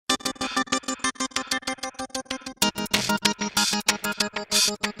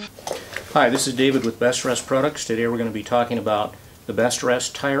Hi, this is David with BestRest Products. Today we're going to be talking about the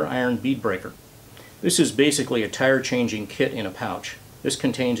BestRest TireIron BeadBrakR. This is basically a tire changing kit in a pouch. This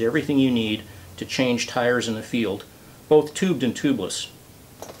contains everything you need to change tires in the field, both tubed and tubeless.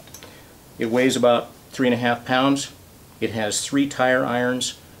 It weighs about 3.5 pounds. It has 3 tire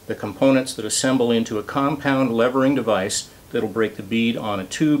irons, the components that assemble into a compound levering device that will break the bead on a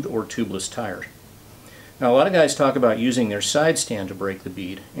tubed or tubeless tire. Now, a lot of guys talk about using their side stand to break the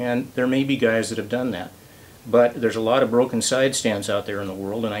bead, and there may be guys that have done that. But there's a lot of broken side stands out there in the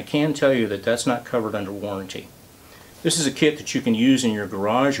world, and I can tell you that that's not covered under warranty. This is a kit that you can use in your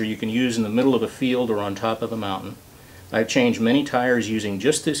garage, or you can use in the middle of a field or on top of a mountain. I've changed many tires using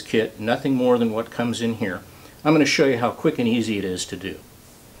just this kit, nothing more than what comes in here. I'm going to show you how quick and easy it is to do.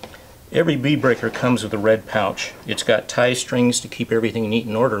 Every BeadBrakR comes with a red pouch. It's got tie strings to keep everything neat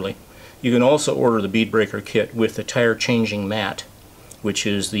and orderly. You can also order the BeadBrakR kit with the tire changing mat, which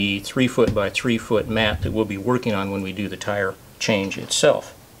is the 3-foot by 3-foot mat that we'll be working on when we do the tire change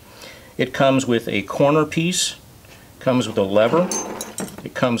itself. It comes with a corner piece, comes with a lever,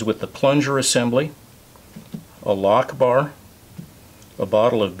 it comes with the plunger assembly, a lock bar, a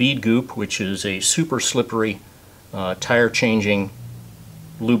bottle of bead goop, which is a super slippery tire changing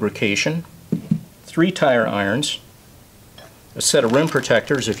lubrication, 3 tire irons, a set of rim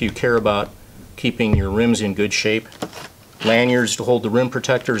protectors if you care about keeping your rims in good shape, lanyards to hold the rim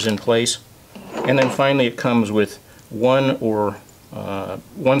protectors in place, and then finally it comes with one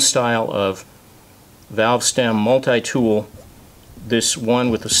style of valve stem multi-tool. This one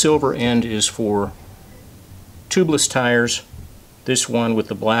with the silver end is for tubeless tires. This one with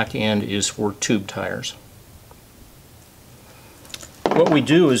the black end is for tube tires. What we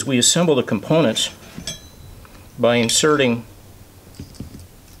do is we assemble the components by inserting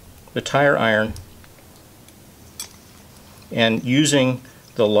the tire iron and using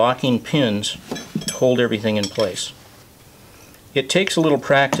the locking pins to hold everything in place. It takes a little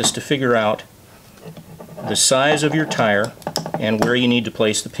practice to figure out the size of your tire and where you need to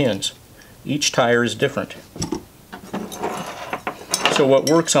place the pins. Each tire is different. So what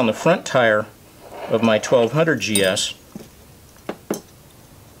works on the front tire of my 1200 GS,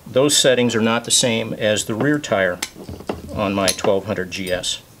 those settings are not the same as the rear tire on my 1200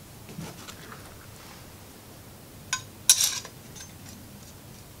 GS.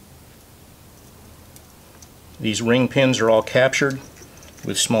 These ring pins are all captured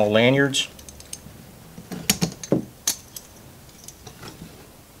with small lanyards.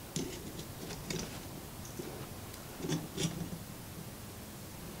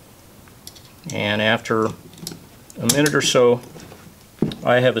 And after a minute or so,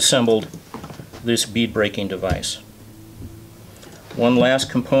 I have assembled this bead breaking device. One last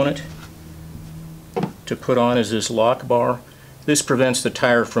component to put on is this lock bar. This prevents the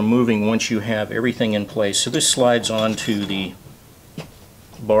tire from moving once you have everything in place. So this slides onto the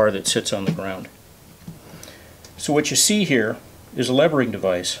bar that sits on the ground. So what you see here is a levering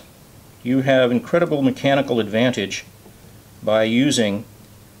device. You have incredible mechanical advantage by using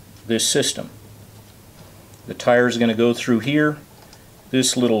this system. The tire is going to go through here.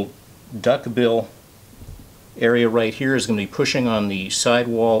 This little duck bill area right here is going to be pushing on the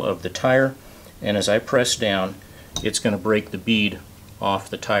sidewall of the tire, and as I press down, it's going to break the bead off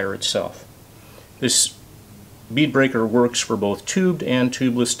the tire itself. This BeadBrakR works for both tubed and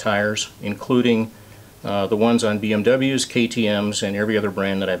tubeless tires, including the ones on BMWs, KTMs, and every other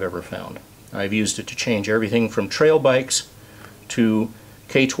brand that I've ever found. I've used it to change everything from trail bikes to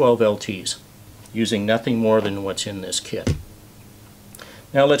K12 LTs, using nothing more than what's in this kit.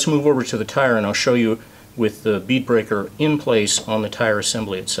 Now let's move over to the tire, and I'll show you with the BeadBrakR in place on the tire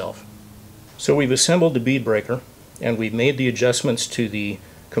assembly itself. So we've assembled the BeadBrakR, and we've made the adjustments to the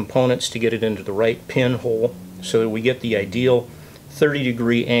components to get it into the right pin hole so that we get the ideal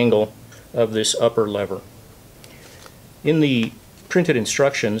 30-degree angle of this upper lever. In the printed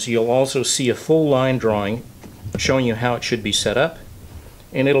instructions, you'll also see a full line drawing showing you how it should be set up,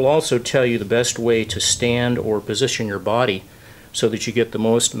 and it'll also tell you the best way to stand or position your body so that you get the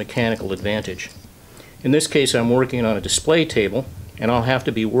most mechanical advantage. In this case, I'm working on a display table, and I'll have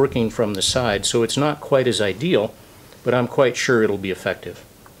to be working from the side, so it's not quite as ideal, but I'm quite sure it'll be effective.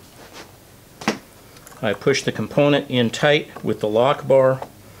 I push the component in tight with the lock bar.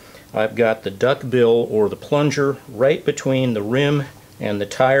 I've got the duck bill or the plunger right between the rim and the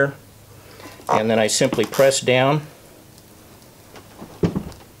tire, and then I simply press down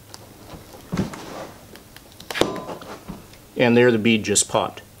and there the bead just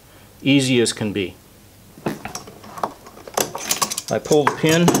popped. Easy as can be. I pull the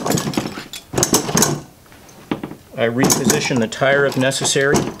pin, I reposition the tire if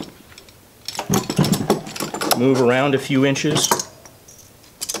necessary, move around a few inches,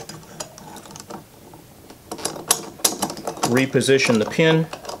 reposition the pin,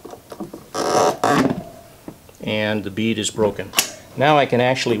 and the bead is broken. Now I can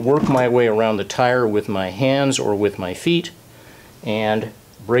actually work my way around the tire with my hands or with my feet and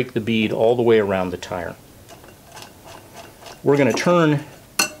break the bead all the way around the tire. We're going to turn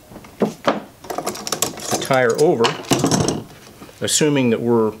the tire over, assuming that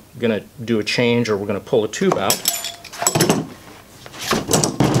we're going to do a change or we're going to pull a tube out.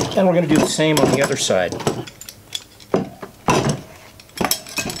 And we're going to do the same on the other side.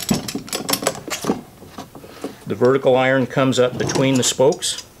 The vertical iron comes up between the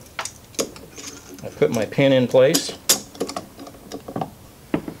spokes. I put my pin in place,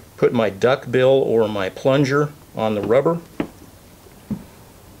 put my duck bill or my plunger on the rubber,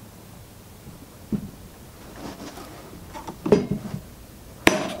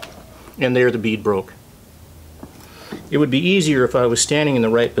 and there the bead broke. It would be easier if I was standing in the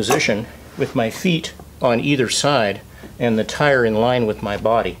right position with my feet on either side and the tire in line with my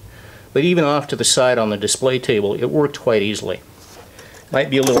body. But even off to the side on the display table, it worked quite easily. Might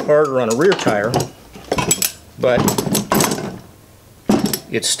be a little harder on a rear tire, but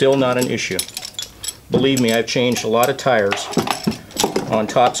it's still not an issue. Believe me, I've changed a lot of tires on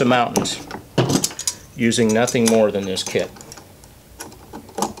tops of mountains using nothing more than this kit.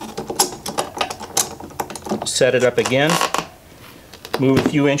 Set it up again, move a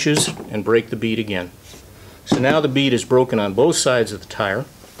few inches, and break the bead again. So now the bead is broken on both sides of the tire,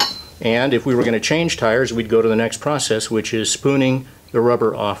 and if we were going to change tires, we'd go to the next process, which is spooning the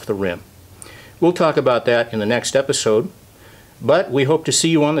rubber off the rim. We'll talk about that in the next episode, but we hope to see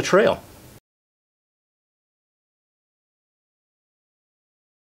you on the trail.